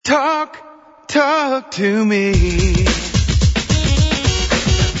Talk to me.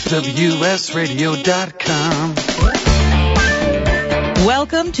 WSRadio.com.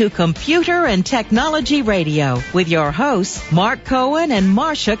 Welcome to Computer and Technology Radio with your hosts, Mark Cohen and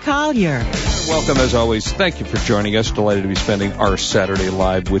Marcia Collier. Welcome, as always. Thank you for joining us. Delighted to be spending our Saturday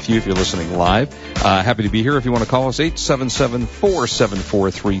live with you if you're listening live. Happy to be here. If you want to call us,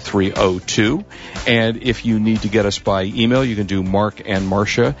 877-474-3302. And if you need to get us by email, you can do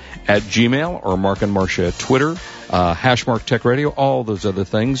markandmarcia@gmail or Mark and Marcia at Twitter, # Tech Radio, all those other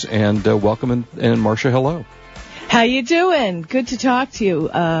things. And welcome, and Marcia, hello. How you doing? Good to talk to you.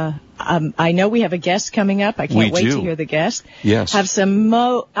 I know we have a guest coming up. I can't wait to hear the guest. Yes. I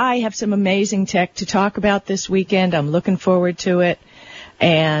have some amazing tech to talk about this weekend. I'm looking forward to it.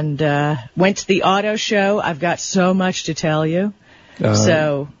 And went to the auto show. I've got so much to tell you.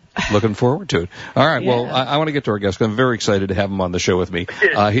 Looking forward to it. All right. Yeah. Well, I want to get to our guest. I'm very excited to have him on the show with me.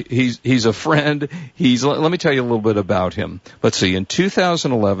 He's a friend. Let me tell you a little bit about him. Let's see. In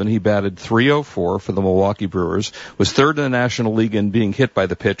 2011, he batted .304 for the Milwaukee Brewers, was third in the National League in being hit by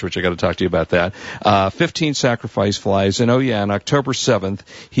the pitch, which I got to talk to you about that. 15 sacrifice flies. And on October 7th,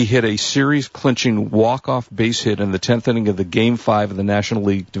 he hit a series-clinching walk-off base hit in the 10th inning of the Game 5 of the National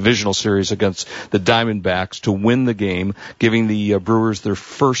League Divisional Series against the Diamondbacks to win the game, giving the Brewers their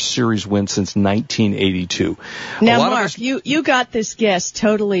first series win since 1982. Now, Mark, you got this guest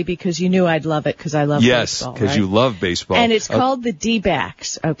totally because you knew I'd love it because I love baseball. Yes, because you love baseball. And it's called the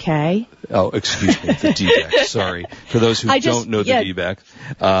D-backs, okay? Oh, excuse me, the D-backs. Sorry. For those who don't know the D-backs.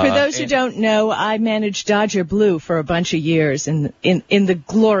 For those who don't know, I managed Dodger Blue for a bunch of years in the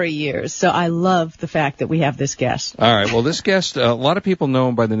glory years, so I love the fact that we have this guest. All right, well, this guest, a lot of people know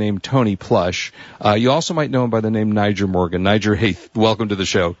him by the name Tony Plush. You also might know him by the name Niger Morgan. Niger, hey, welcome to the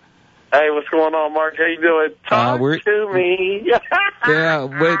show. Hey, what's going on, Mark? How you doing? Talk to me. Yeah,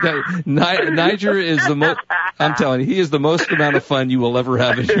 Niger is the most, I'm telling you, he is the most amount of fun you will ever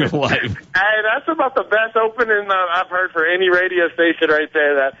have in your life. Hey, that's about the best opening I've heard for any radio station right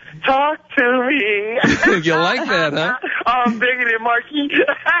there. That talk to me. You like that, huh? Oh, I'm digging it, Marky.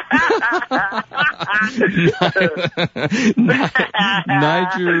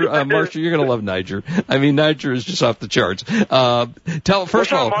 Niger, Marcia, you're going to love Niger. I mean, Niger is just off the charts. First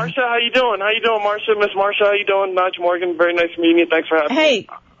of all, Marcia, how you doing? How you doing, Marcia? Miss Marcia, how you doing? Niger Morgan, very nice meeting you. Thanks for having me. Hey,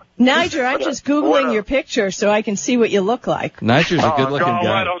 Niger, I'm just Googling your picture so I can see what you look like. Niger's a good-looking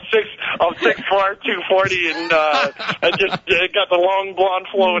guy. Right. I'm 6'4", 240, and I just got the long blonde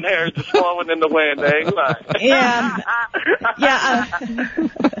flowing hair just flowing in the wind. Yeah.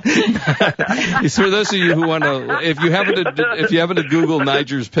 For those of you who want to, if you happen to Google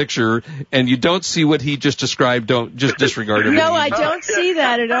Niger's picture and you don't see what he just described, don't just disregard it. No, I don't see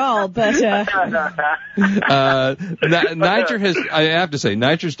that at all. But Niger has, I have to say,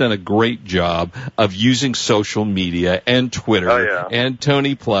 Niger's done a great job of using social media and Twitter and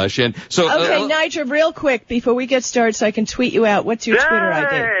Tony Plush. And so, okay, Niger, real quick before we get started, so I can tweet you out. What's your Twitter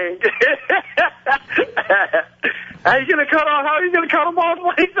ID? How are you gonna cut them off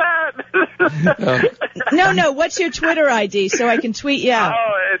like that? No. What's your Twitter ID so I can tweet you out?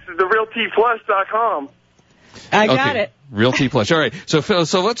 Oh, it's therealtplush.com. I got it. Real T Plush. All right. So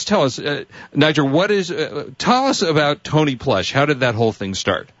let's tell us, Niger, tell us about Tony Plush. How did that whole thing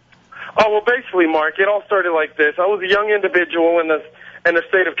start? Oh, well, basically, Mark, it all started like this. I was a young individual in the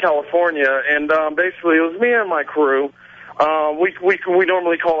state of California, and basically it was me and my crew. We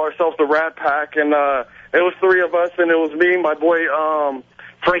normally call ourselves the Rat Pack, and it was three of us, and it was me, my boy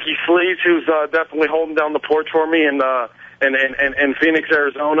Frankie Sleeves, who's definitely holding down the porch for me in Phoenix,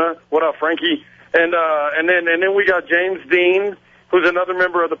 Arizona. What up, Frankie? And then we got James Dean, who's another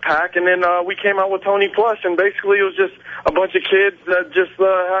member of the pack, and then we came out with Tony Plush, and basically it was just a bunch of kids that just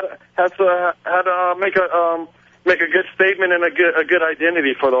had to make a good statement and a good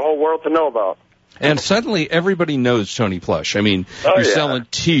identity for the whole world to know about. And suddenly everybody knows Tony Plush. I mean, you're selling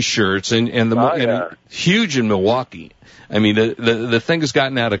T-shirts and huge in Milwaukee. I mean, the thing has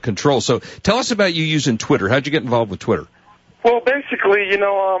gotten out of control. So tell us about you using Twitter. How'd you get involved with Twitter? Well, basically,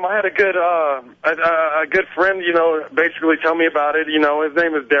 I had a good friend, basically tell me about it. His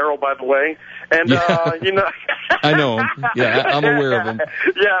name is Daryl, by the way. And, I know him. Yeah, I'm aware of him.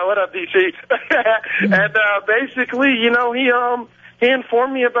 Yeah, what up, DC? And, basically, he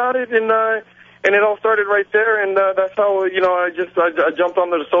informed me about it, and it all started right there, and, that's how, I jumped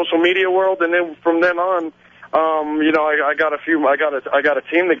onto the social media world, and then from then on, I got a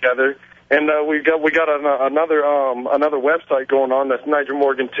team together. And we got another website going on. That's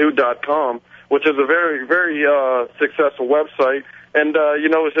NigerMorgan2.com, which is a very, very successful website. And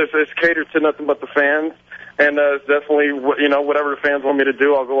it's catered to nothing but the fans. and it's definitely whatever the fans want me to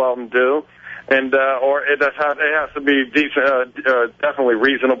do, I'll go out and do, and or it has to be decent, definitely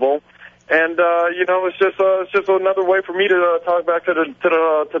reasonable. And it's just another way for me to talk back to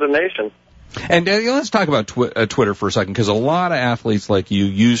the nation. And let's talk about Twitter for a second, because a lot of athletes like you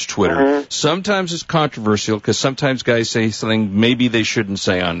use Twitter. Mm-hmm. Sometimes it's controversial, because sometimes guys say something maybe they shouldn't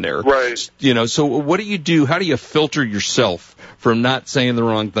say on there. Right. So what do? How do you filter yourself from not saying the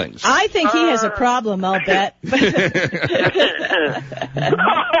wrong things? I think he has a problem, I'll bet.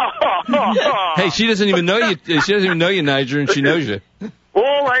 Hey, she doesn't even know you. She doesn't even know you, Niger, and she knows you.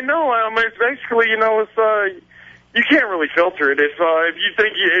 Well, I know. It's basically, it's you can't really filter it. If you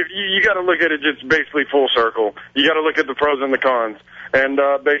think you got to look at it just basically full circle. You got to look at the pros and the cons. And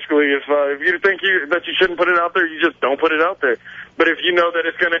basically, if you think that you shouldn't put it out there, you just don't put it out there. But if you know that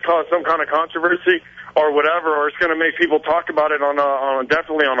it's going to cause some kind of controversy or whatever, or it's going to make people talk about it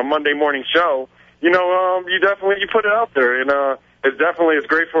definitely on a Monday morning show, you put it out there. And it's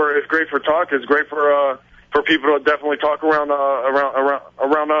great for talk. It's great for people to definitely talk around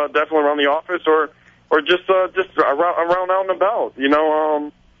definitely around the office or just around out and about.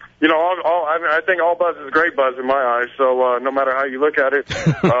 I think all buzz is great buzz in my eyes. So no matter how you look at it,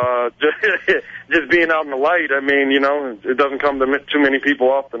 just being out in the light, it doesn't come to too many people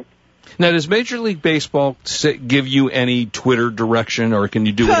often. Now, does Major League Baseball give you any Twitter direction, or can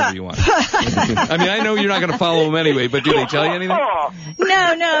you do whatever you want? I know you're not going to follow them anyway, but do they tell you anything? No.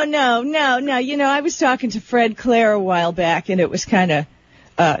 I was talking to Fred Claire a while back, and it was kind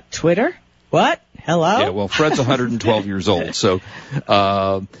of, Twitter? What? Hello? Yeah, well, Fred's 112 years old, so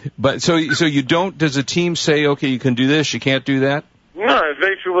you don't, does the team say, okay, you can do this, you can't do that? No, it's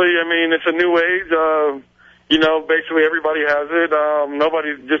basically, it's a new age, basically everybody has it, nobody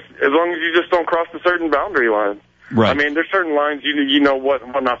as long as you just don't cross a certain boundary line. Right. There's certain lines you know what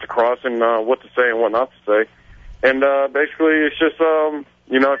not to cross and what to say and what not to say. And basically it's just, if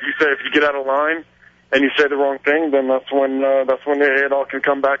you get out of line and you say the wrong thing, then that's when it all can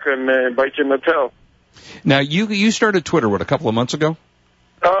come back and bite you in the tail. Now, you started Twitter, a couple of months ago?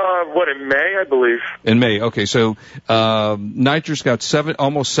 In May, I believe. In May, okay. So, Niger's got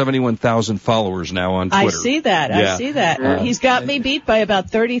almost 71,000 followers now on Twitter. I see that. He's got me beat by about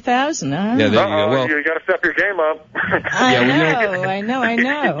 30,000. Yeah, there you go. Well, you got to step your game up. I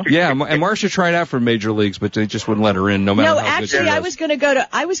know. Yeah, and Marcia tried out for major leagues, but they just wouldn't let her in, no matter how good she was. No, actually, I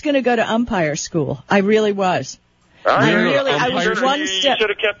was going to go to umpire school. I really was. I was one step. You should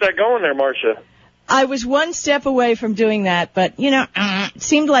have kept that going there, Marcia. I was one step away from doing that, but, it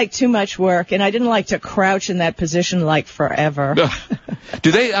seemed like too much work, and I didn't like to crouch in that position like forever.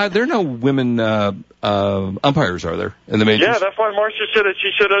 Do they, there are no women, umpires, are there, in the majors? Yeah, that's why Marcia should have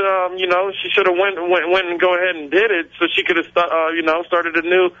went and go ahead and did it, so she could have, started a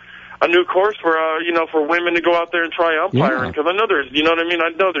new course for women to go out there and try umpiring, because I know there's, I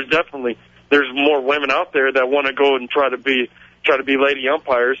know there's more women out there that want to go and try to be lady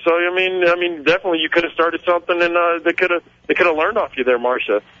umpires. So definitely you could have started something, and they could have learned off you there,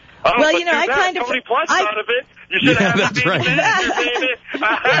 Marcia. Well, I kind of Tony Plus out of it. You should have that's right.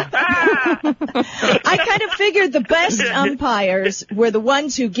 I kind of figured the best umpires were the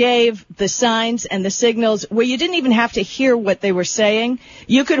ones who gave the signs and the signals where you didn't even have to hear what they were saying.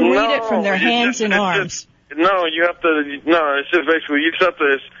 You could read it from their hands and arms. It's just basically you just have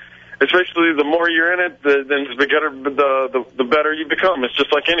to. Especially the more you're in it, the better you become. It's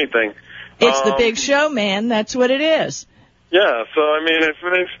just like anything. It's the big show, man. That's what it is. Yeah. So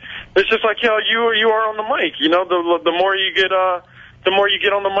it's just like you are on the mic. The more you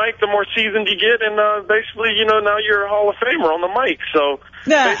get on the mic, the more seasoned you get, and basically now you're a Hall of Famer on the mic. So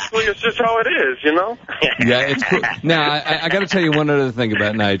basically it's just how it is, Yeah, it's cool. Now I got to tell you one other thing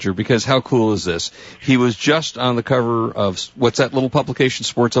about Niger, because how cool is this? He was just on the cover of what's that little publication,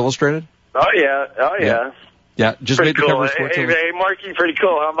 Sports Illustrated? Oh yeah. Yeah, just pretty made the cool. cover of Sports Illustrated. Hey, Marky, pretty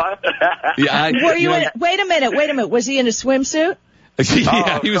cool, huh, Mike? Yeah. Wait a minute. Was he in a swimsuit?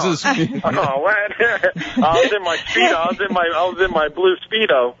 Yeah, he was. What? I was in my Speedo. I was in my blue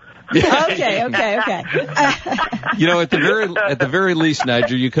Speedo. Okay. At the very least,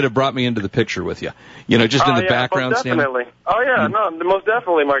 Niger, you could have brought me into the picture with you. Just in the background. Most definitely. Oh yeah, most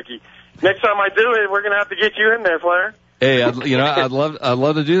definitely, Marky. Next time I do it, we're gonna have to get you in there, Flair. Hey, I'd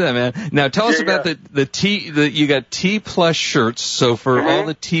love to do that, man. Now tell us about you got T Plush shirts. So for all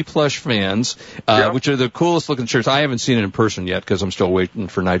the T Plush fans, which are the coolest looking shirts. I haven't seen it in person yet because I'm still waiting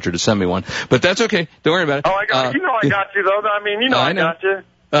for Niger to send me one. But that's okay. Don't worry about it. Oh, I got I got you though. I got you.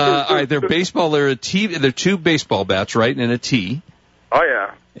 All right, they're baseball. They're two baseball bats, right, and a T. Oh,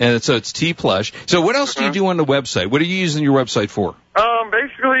 yeah. And so it's T-Plush. So what else do you do on the website? What are you using your website for?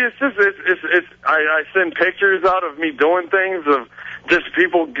 Basically, it's just, I send pictures out of me doing things, of just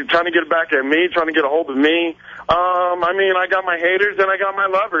people trying to get back at me, trying to get a hold of me. I mean, I got my haters and I got my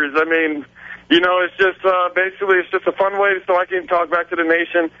lovers. I mean, you know, it's just, basically, it's just a fun way so I can talk back to the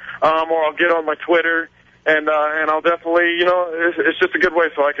nation, or I'll get on my Twitter. And I'll definitely, you know, it's just a good way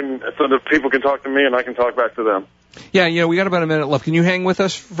so the people can talk to me and I can talk back to them. Yeah, you know, we got about a minute left. Can you hang with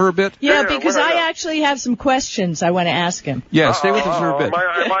us for a bit? Yeah, because I actually have some questions I want to ask him. Yeah, stay with us for a bit. Am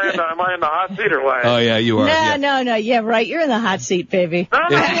I in the hot seat or what? Oh, yeah, you are. No. Yeah, right. You're in the hot seat, baby. No.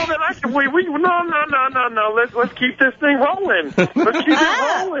 Let's keep this thing rolling. Let's keep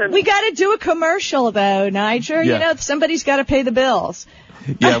it rolling. We got to do a commercial, though, Niger. Yeah. You know, somebody's got to pay the bills.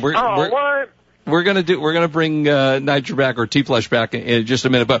 Yeah, what? We're gonna bring Niger back, or T-Plush back in just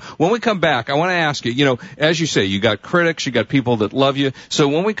a minute. But when we come back, I want to ask you, you know, as you say, you got critics, you got people that love you. So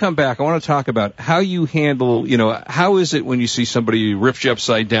when we come back, I want to talk about how you handle, you know, how is it when you see somebody rips you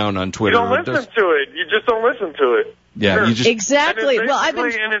upside down on Twitter? You don't listen to it. You just don't listen to it. Yeah, sure. you just exactly. And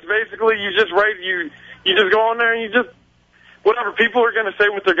it's basically you just write you just go on there and you just whatever people are going to say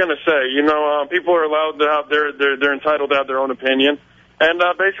what they're going to say. You know, people are allowed to have they're entitled to have their own opinion. And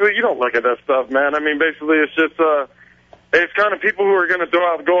basically, you don't look at that stuff, man. I mean, basically, it's just it's kind of people who are going to go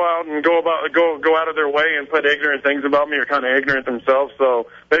out of their way and put ignorant things about me, are kind of ignorant themselves. So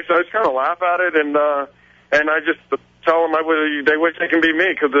basically, I just kind of laugh at it, and I just tell them they wish they can be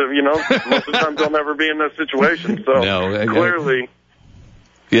me, because you know, most of the time they'll never be in this situation. So clearly,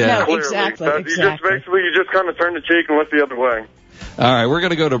 yeah, no, clearly, exactly. You just kind of turn the cheek and look the other way. All right, we're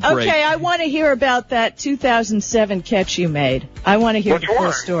going to go to break. Okay, I want to hear about that 2007 catch you made. I want to hear the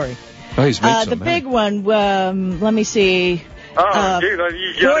full story. Oh, he's made the big one. Let me see.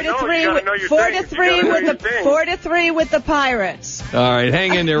 4-3 with the Pirates. All right,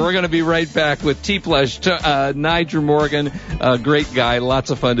 hang in there. We're going to be right back with T-Plush, Niger Morgan, great guy,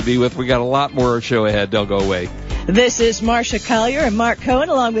 lots of fun to be with. We got a lot more show ahead. Don't go away. This is Marcia Collier and Mark Cohen,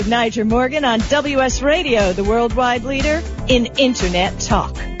 along with Niger Morgan on WS Radio, the worldwide leader in Internet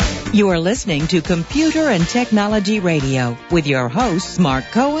talk. You are listening to Computer and Technology Radio with your hosts, Mark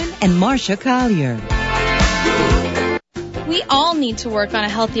Cohen and Marcia Collier. We all need to work on a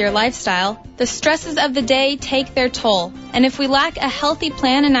healthier lifestyle. The stresses of the day take their toll. And if we lack a healthy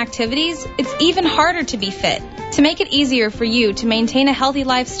plan and activities, it's even harder to be fit. To make it easier for you to maintain a healthy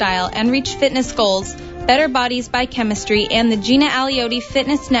lifestyle and reach fitness goals, Better Bodies by Chemistry and the Gina Aliotti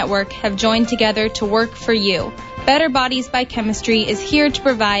Fitness Network have joined together to work for you. Better Bodies by Chemistry is here to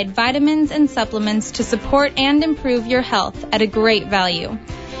provide vitamins and supplements to support and improve your health at a great value.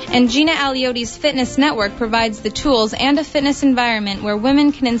 And Gina Aliotti's Fitness Network provides the tools and a fitness environment where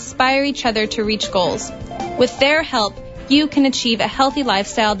women can inspire each other to reach goals. With their help, you can achieve a healthy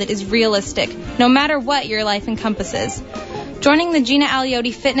lifestyle that is realistic, no matter what your life encompasses. Joining the Gina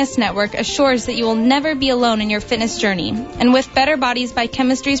Aliotti Fitness Network assures that you will never be alone in your fitness journey. And with Better Bodies by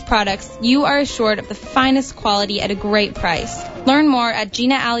Chemistry's products, you are assured of the finest quality at a great price. Learn more at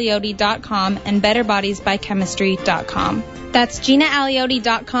GinaAliotti.com and BetterBodiesByChemistry.com. That's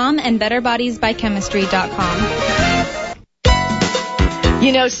GinaAliotti.com and BetterBodiesByChemistry.com.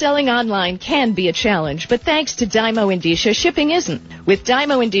 You know, selling online can be a challenge, but thanks to Dymo Indicia, shipping isn't. With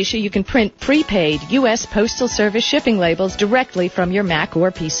Dymo Indicia, you can print prepaid U.S. Postal Service shipping labels directly from your Mac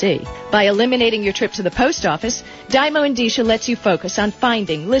or PC. By eliminating your trip to the post office, Dymo Indicia lets you focus on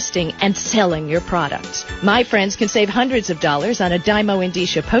finding, listing, and selling your products. My friends can save hundreds of dollars on a Dymo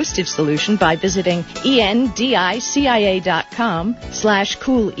Indicia postage solution by visiting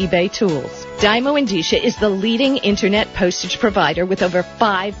endicia.com/cool eBay tools. Dymo Indicia is the leading internet postage provider with over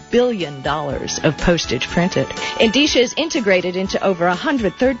 $5 billion of postage printed. Indicia is integrated into over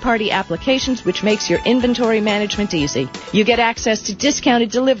 100 third-party applications, which makes your inventory management easy. You get access to discounted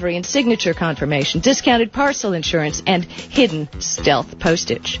delivery and signature confirmation, discounted parcel insurance, and hidden stealth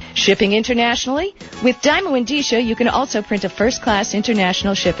postage. Shipping internationally? With Dymo Indicia, you can also print a first-class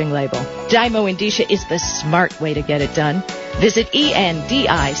international shipping label. Dymo Indicia is the smart way to get it done. Visit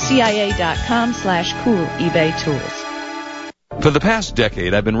endicia.com/cool eBay tools. For the past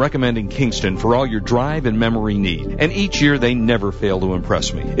decade, I've been recommending Kingston for all your drive and memory need, and each year they never fail to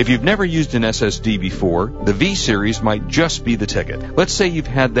impress me. If you've never used an SSD before, the V-Series might just be the ticket. Let's say you've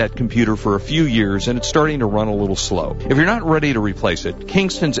had that computer for a few years and it's starting to run a little slow. If you're not ready to replace it,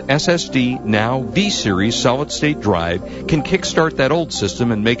 Kingston's SSD Now V-Series solid-state drive can kickstart that old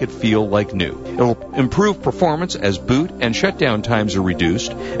system and make it feel like new. It'll improve performance as boot and shutdown times are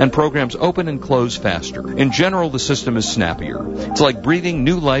reduced, and programs open and close faster. In general, the system is snappier. It's like breathing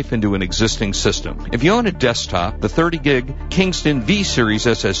new life into an existing system. If you own a desktop, the 30-gig Kingston V-Series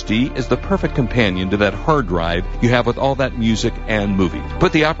SSD is the perfect companion to that hard drive you have with all that music and movies.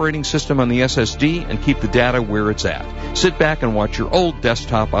 Put the operating system on the SSD and keep the data where it's at. Sit back and watch your old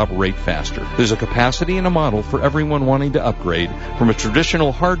desktop operate faster. There's a capacity and a model for everyone wanting to upgrade from a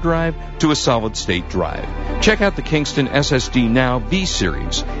traditional hard drive to a solid-state drive. Check out the Kingston SSD Now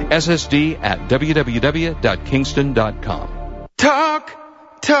V-Series. SSD at www.kingston.com. Talk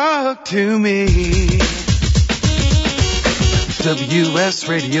to me.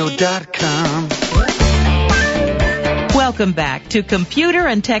 WSRadio.com. Welcome back to Computer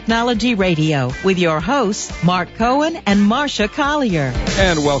and Technology Radio with your hosts, Mark Cohen and Marcia Collier.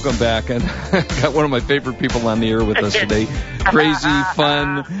 And welcome back. And got one of my favorite people on the air with us today. Crazy,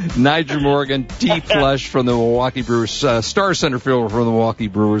 fun, Nigel Morgan, D-Flush from the Milwaukee Brewers, star center fielder from the Milwaukee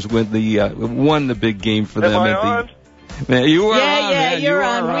Brewers, won the big game for them. Am I on? Man, you are on. Yeah, Man. you're you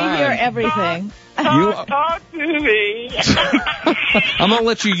on. Are We hear everything. Talk to me. I'm going to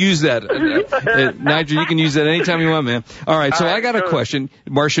let you use that. Nigel, you can use that anytime you want, man. All right, so I got a question.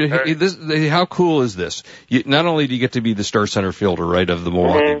 Marcia, how cool is this? Not only do you get to be the star center fielder, right, of the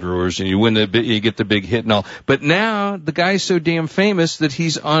Milwaukee Brewers, and you get the big hit and all, but now the guy's so damn famous that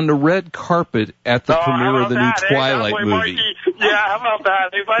he's on the red carpet at the premiere of the new Twilight movie. Yeah, how about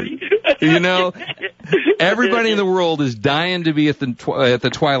that, everybody? You know, everybody in the world is dying to be at the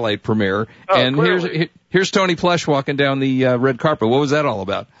Twilight premiere, and here's Tony Plush walking down the red carpet. What was that all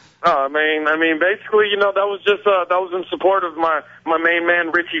about? I mean, basically, that was just that was in support of my main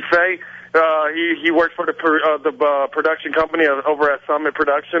man Richie Faye. He worked for the production company over at Summit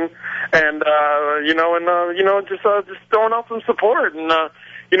Production, and just throwing out some support, and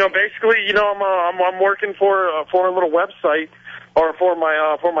basically, I'm working for a little website, or for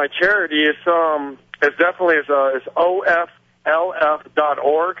my charity. It's definitely it's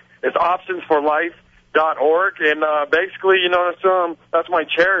OFLF.org. It's optionsforlife.org, and basically, that's my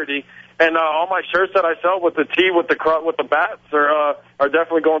charity. And all my shirts that I sell with the T with the bats are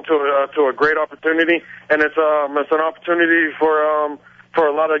definitely going to a great opportunity, and it's an opportunity for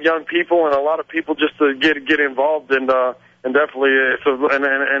a lot of young people and a lot of people just to get involved, and definitely it's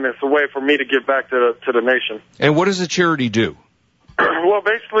a way for me to give back to the nation. And what does the charity do? Well,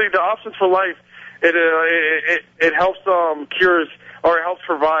 basically, the Options for Life, it helps cures, or it helps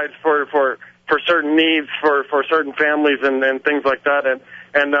provide for certain needs for certain families and things like that, and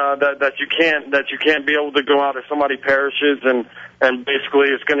that you can't be able to go out if somebody perishes, and basically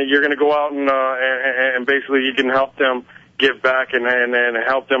you're gonna go out and basically you can help them give back and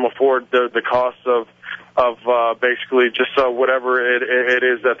help them afford the cost of basically just whatever it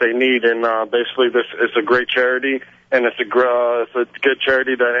is that they need, and basically this is a great charity, and it's a good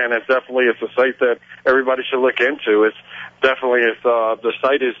charity and it's definitely a site that everybody should look into. It's definitely the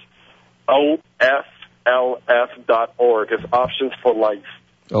site is OFLF.org. It's Options for Life.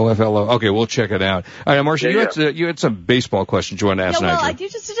 OFLO. Okay, we'll check it out. All right, Marcia, you had some baseball questions you wanted to ask Nigel. Well,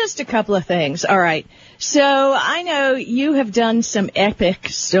 just a couple of things. All right. So I know you have done some epic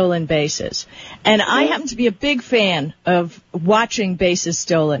stolen bases, and I happen to be a big fan of watching bases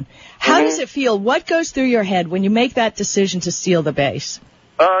stolen. How does it feel? What goes through your head when you make that decision to steal the base?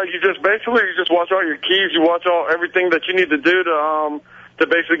 You just watch all your keys. You watch everything that you need to do to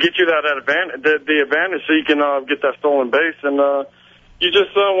basically get you that advantage, the advantage, so you can get that stolen base. And you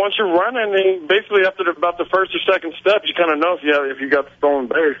just once you're running, and basically after about the first or second step, you kind of know if you got the stolen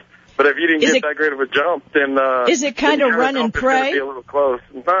base. But if you didn't get that great of a jump, then is it kind of run and pray? Be a little close.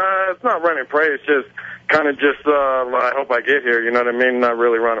 It's not run and pray. It's just kind of I hope I get here. You know what I mean? Not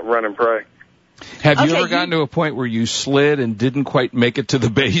really run and pray. Have you ever gotten to a point where you slid and didn't quite make it to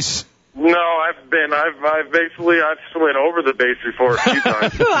the base? No, I've slid over the base before a few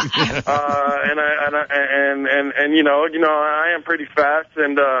times. I am pretty fast,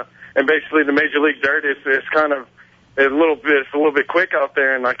 and basically the Major League Dirt is kind of it's a little bit quick out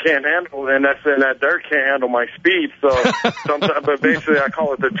there, and I can't handle it, and that dirt can't handle my speed. So sometimes, but basically I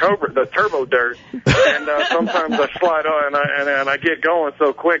call it the turbo dirt, and sometimes I slide on, and I get going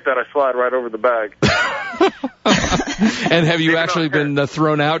so quick that I slide right over the bag. And have you actually been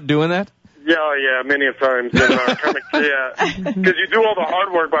thrown out doing that? Yeah, many a times. Because you do all the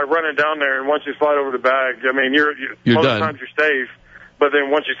hard work by running down there, and once you slide over the bag, I mean, you're most done. of the times you're safe. But then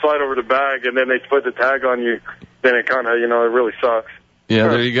once you slide over the bag, and then they put the tag on you, then it kind of, it really sucks. Yeah,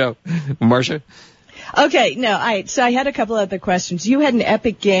 there you go, Marcia. Okay, so I had a couple other questions. You had an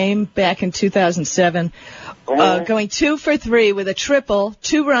epic game back in 2007, going 2 for 3 with a triple,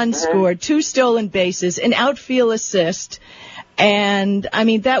 2 runs scored, 2 stolen bases, an outfield assist, and I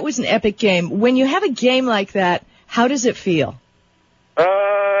mean that was an epic game. When you have a game like that, how does it feel?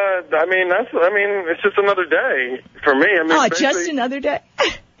 It's just another day for me. I mean, just another day?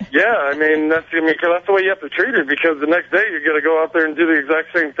 Yeah, that's the way you have to treat it, because the next day you're going to go out there and do the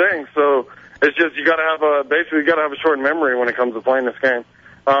exact same thing. So it's just, you got to have a short memory when it comes to playing this game.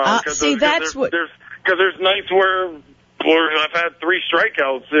 Because there's nights where I've had 3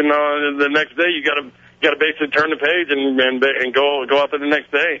 strikeouts, and the next day you got to basically turn the page and go out there the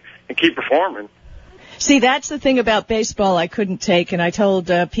next day and keep performing. See, that's the thing about baseball I couldn't take, and I told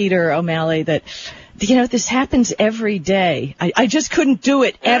Peter O'Malley that, this happens every day. I just couldn't do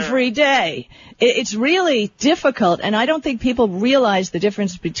it every day. It's really difficult, and I don't think people realize the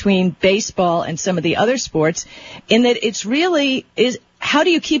difference between baseball and some of the other sports, in that it's really is how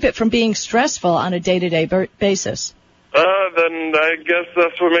do you keep it from being stressful on a day-to-day basis? Then I guess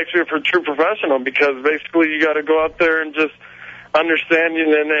that's what makes you a true professional, because basically you got to go out there and just understand,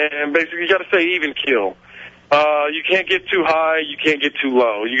 and basically you got to stay even keel. You can't get too high, you can't get too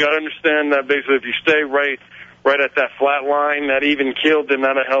low. You got to understand that basically if you stay right at that flat line, that even keel, then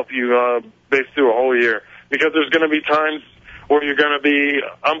that'll help you basically through a whole year. Because there's going to be times where you're going to be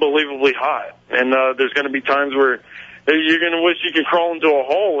unbelievably hot, and there's going to be times where you're going to wish you could crawl into a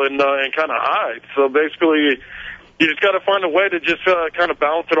hole and kind of hide. So basically, you just got to find a way to just kind of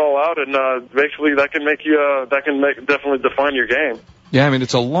balance it all out, and basically that can definitely define your game. Yeah,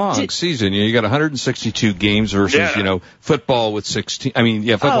 it's a long season. You got 162 games versus, football with 16.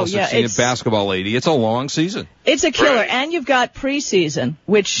 Football 16 and basketball 80. It's a long season. It's a killer, and you've got preseason,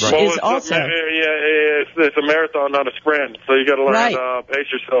 which is also. It's a marathon, not a sprint. So you got to learn how to pace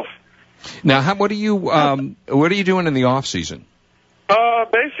yourself. Now, what are you doing in the off season?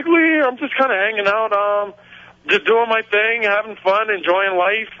 Basically, I'm just kind of hanging out. Just doing my thing, having fun, enjoying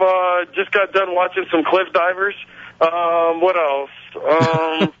life. Just got done watching some cliff divers. What else?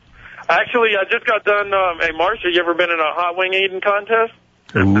 Actually, I just got done. Hey, Marcia, you ever been in a hot wing eating contest?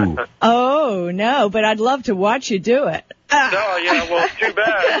 Ooh. Oh, no, but I'd love to watch you do it. No, yeah, well, too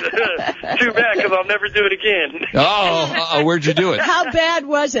bad. Too bad, because I'll never do it again. Where'd you do it? How bad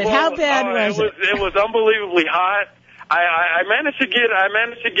was it? How bad was it? It was unbelievably hot. I managed to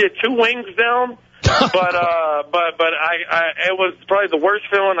get 2 wings down, but it was probably the worst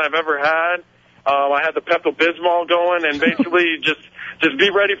feeling I've ever had. I had the Pepto-Bismol going, and basically just be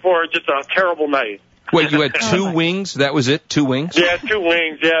ready for just a terrible night. Wait, you had 2 wings? That was it? 2 wings? Yeah, 2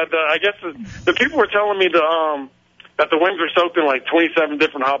 wings. Yeah, I guess the people were telling me that the wings were soaked in like 27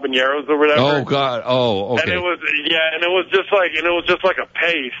 different habaneros or whatever. Oh God! Oh, okay. And it was just like a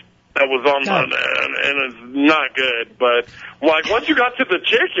paste that was on, and it's not good. But like once you got to the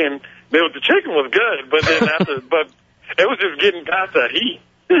chicken was good, but then but it was just getting past that heat.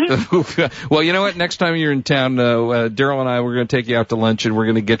 Well, you know what? Next time you're in town, Daryl and I, we're going to take you out to lunch, and we're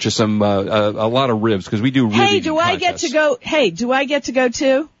going to get you some a lot of ribs, because we do rib eating do I get to go? Hey, do I get to go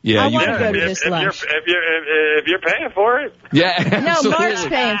too? Yeah, I want to go to this lunch. If you're paying for it. Yeah. No, Mark's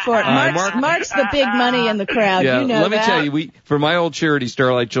paying for it. Mark's the big money in the crowd. Yeah, you know let me tell you, for my old charity,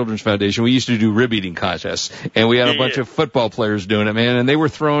 Starlight Children's Foundation, we used to do rib eating contests, and we had a bunch of football players doing it, man, and they were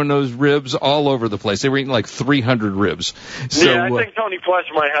throwing those ribs all over the place. They were eating like 300 ribs. So, I think Tony Plush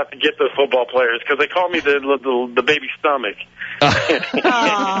might have to get the football players, because they call me the baby stomach. So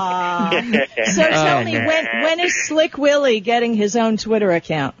tell me, when is Slick Willie getting his own Twitter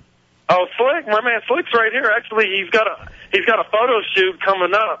account? Oh, Slick, my man Slick's right here. Actually, he's got a photo shoot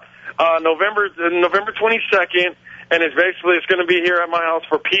coming up November 22nd, and it's going to be here at my house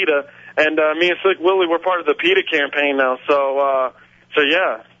for PETA. And me and Slick Willie, we're part of the PETA campaign now. So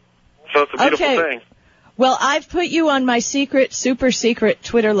yeah, so it's a beautiful thing. Well, I've put you on my super secret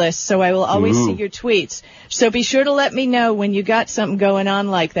Twitter list, so I will always see your tweets. So be sure to let me know when you got something going on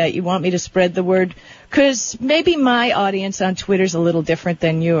like that. You want me to spread the word, because maybe my audience on Twitter's a little different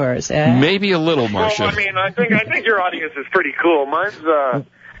than yours. Maybe a little, Marcia. Well, I think your audience is pretty cool. Mine's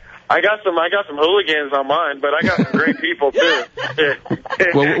I got some hooligans on mine, but I got some great people too.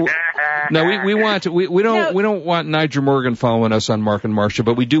 Well, no, we don't want Nigel Morgan following us on Mark and Marcia,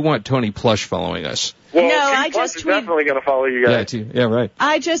 but we do want Tony Plush following us. Well, no, I just definitely going to follow you guys. Yeah, right.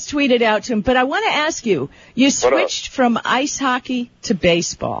 I just tweeted out to him, but I want to ask you: you switched from ice hockey to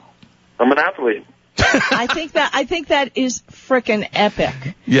baseball. I'm an athlete. I think that is frickin'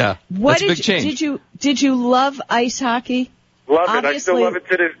 epic. Yeah, that's a big change. Did you love ice hockey? Love it. I still love it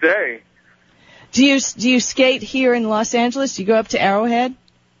to this day. Do you skate here in Los Angeles? Do you go up to Arrowhead?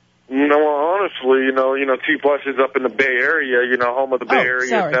 No, honestly, 2 Plushes up in the Bay Area, home of the Bay Area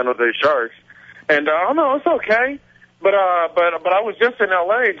San Jose Sharks. And no, it's okay. But I was just in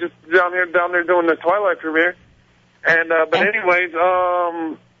LA, just down there doing the Twilight premiere. And but anyways,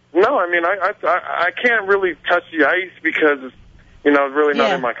 no, I can't really touch the ice because You know, it's really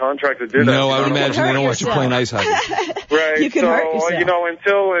not in my contract to do that. No, I would imagine they don't want you playing ice hockey. Right. You can hurt yourself. You know,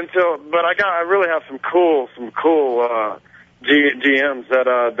 but I really have some cool GMs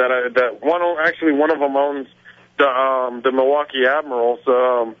that one of them owns the Milwaukee Admirals,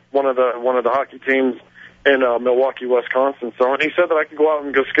 one of the hockey teams in Milwaukee, Wisconsin. So, and he said that I could go out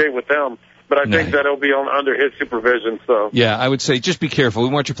and go skate with them. But I think that it'll be under his supervision. So yeah, I would say just be careful. We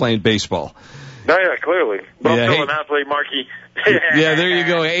want you playing baseball. Oh, yeah, clearly. But I'm still an athlete, Marky. Yeah, there you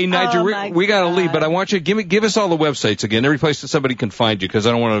go. Hey, Nigel, we got to leave, but I want you to give us all the websites again, every place that somebody can find you, because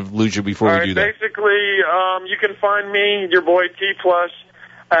I don't want to lose you before we do that. Basically, you can find me, your boy T Plush,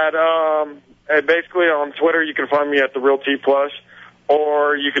 basically on Twitter. You can find me at the real T Plush,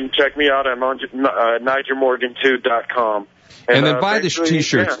 or you can check me out at NigelMorgan2.com. And then buy the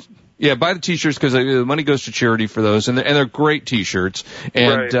T-shirts. Yeah, buy the T-shirts because the money goes to charity for those, and they're great T-shirts.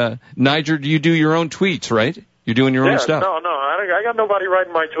 And Nigel, you do your own tweets, right? You're doing your own stuff. No, I got nobody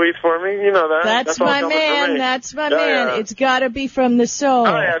writing my tweets for me. You know that. That's my man. That's my man. Yeah. It's got to be from the soul.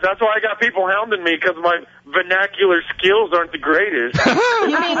 Oh yeah, that's why I got people hounding me because my vernacular skills aren't the greatest.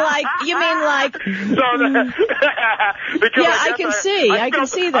 You mean like? Because I can see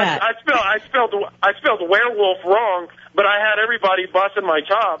that. I spelled werewolf wrong, but I had everybody busting my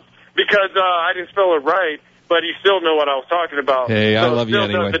chops because I didn't spell it right. But he still knew what I was talking about. Hey, I love you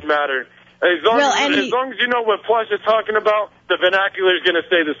anyway. It doesn't matter. As long as you know what Plush is talking about, the vernacular is going to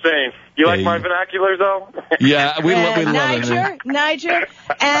stay the same. You like my vernacular, though? Yeah, we love it. Niger,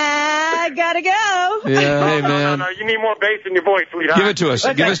 I gotta go. Yeah, hey, man. No, you need more bass in your voice, sweetheart. Give it to us.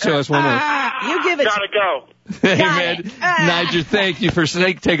 Okay. Give it to us one more. You give it. Gotta go. Hey, man. Niger, thank you for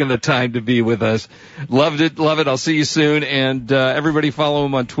taking the time to be with us. Loved it. I'll see you soon. And everybody follow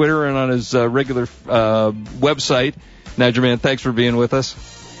him on Twitter and on his regular website. Niger, man, thanks for being with us.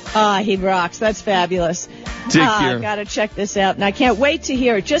 He rocks. That's fabulous. Take care. Gotta check this out. And I can't wait to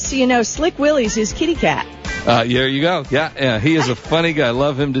hear it. Just so you know, Slick Willie's his kitty cat. There you go. Yeah, he is a funny guy.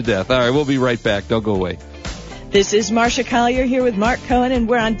 Love him to death. All right, we'll be right back. Don't go away. This is Marcia Collier here with Mark Cohen, and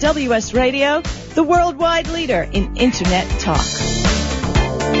we're on WS Radio, the worldwide leader in Internet talk.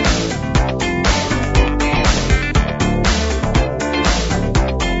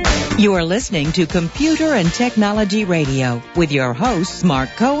 You are listening to Computer and Technology Radio with your hosts,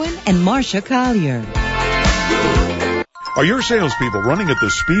 Mark Cohen and Marcia Collier. Are your salespeople running at the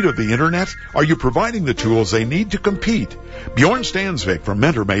speed of the Internet? Are you providing the tools they need to compete? Bjorn Stansvik from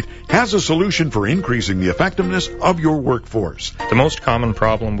MentorMate has a solution for increasing the effectiveness of your workforce. The most common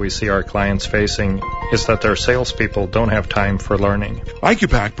problem we see our clients facing is that their salespeople don't have time for learning.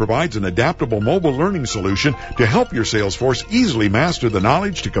 IQPAC provides an adaptable mobile learning solution to help your sales force easily master the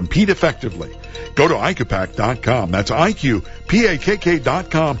knowledge to compete effectively. Go to IQPAC.com. That's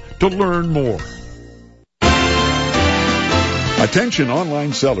IQPAKK.com to learn more. Attention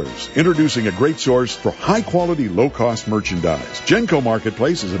online sellers, introducing a great source for high-quality, low-cost merchandise. Genco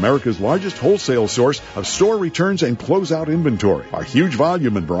Marketplace is America's largest wholesale source of store returns and closeout inventory. Our huge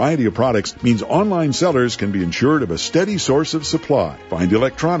volume and variety of products means online sellers can be assured of a steady source of supply. Find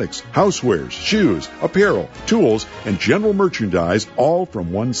electronics, housewares, shoes, apparel, tools, and general merchandise all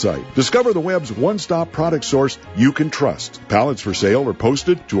from one site. Discover the web's one-stop product source you can trust. Pallets for sale are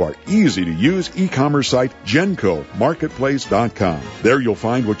posted to our easy-to-use e-commerce site, GencoMarketplace.com. There you'll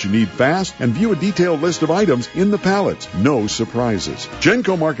find what you need fast and view a detailed list of items in the pallets. No surprises.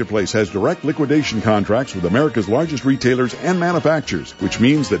 Genco Marketplace has direct liquidation contracts with America's largest retailers and manufacturers, which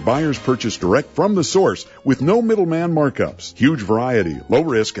means that buyers purchase direct from the source with no middleman markups. Huge variety, low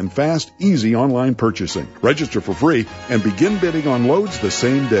risk, and fast, easy online purchasing. Register for free and begin bidding on loads the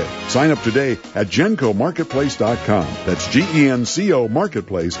same day. Sign up today at GencoMarketplace.com. That's GENCO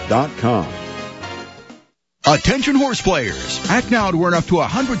Marketplace.com. Attention horse players. Act now to earn up to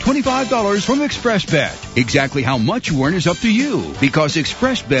 $125 from ExpressBet. Exactly how much you earn is up to you, because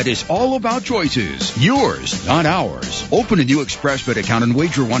ExpressBet is all about choices. Yours, not ours. Open a new ExpressBet account and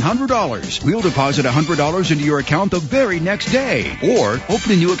wager $100. We'll deposit $100 into your account the very next day. Or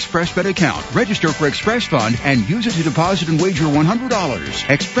open a new ExpressBet account, register for Express Fund, and use it to deposit and wager $100.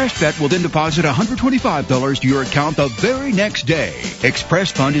 ExpressBet will then deposit $125 to your account the very next day.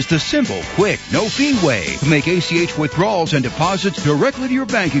 Express Fund is the simple, quick, no-fee way to make ACH withdrawals and deposits directly to your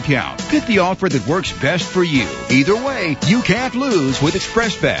bank account. Pick the offer that works best for you. Either way, you can't lose with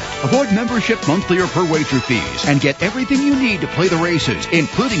ExpressBet. Avoid membership, monthly, or per wager fees, and get everything you need to play the races,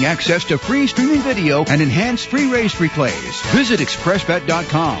 including access to free streaming video and enhanced free race replays. Visit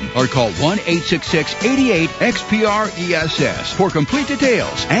ExpressBet.com or call 1-866-88-XPRESS for complete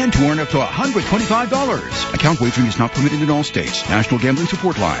details and to earn up to $125. Account wagering is not permitted in all states. National Gambling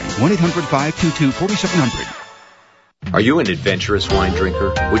Support Line, 1-800-522-4700. Are you an adventurous wine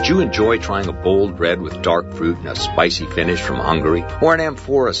drinker? Would you enjoy trying a bold red with dark fruit and a spicy finish from Hungary? Or an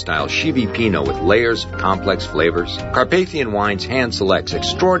amphora-style Chivi Pinot with layers of complex flavors? Carpathian Wines hand selects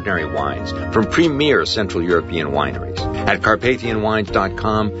extraordinary wines from premier Central European wineries. At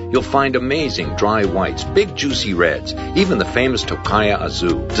CarpathianWines.com, you'll find amazing dry whites, big juicy reds, even the famous Tokaja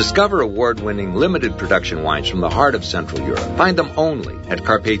Azul. Discover award-winning limited production wines from the heart of Central Europe. Find them only at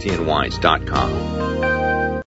CarpathianWines.com.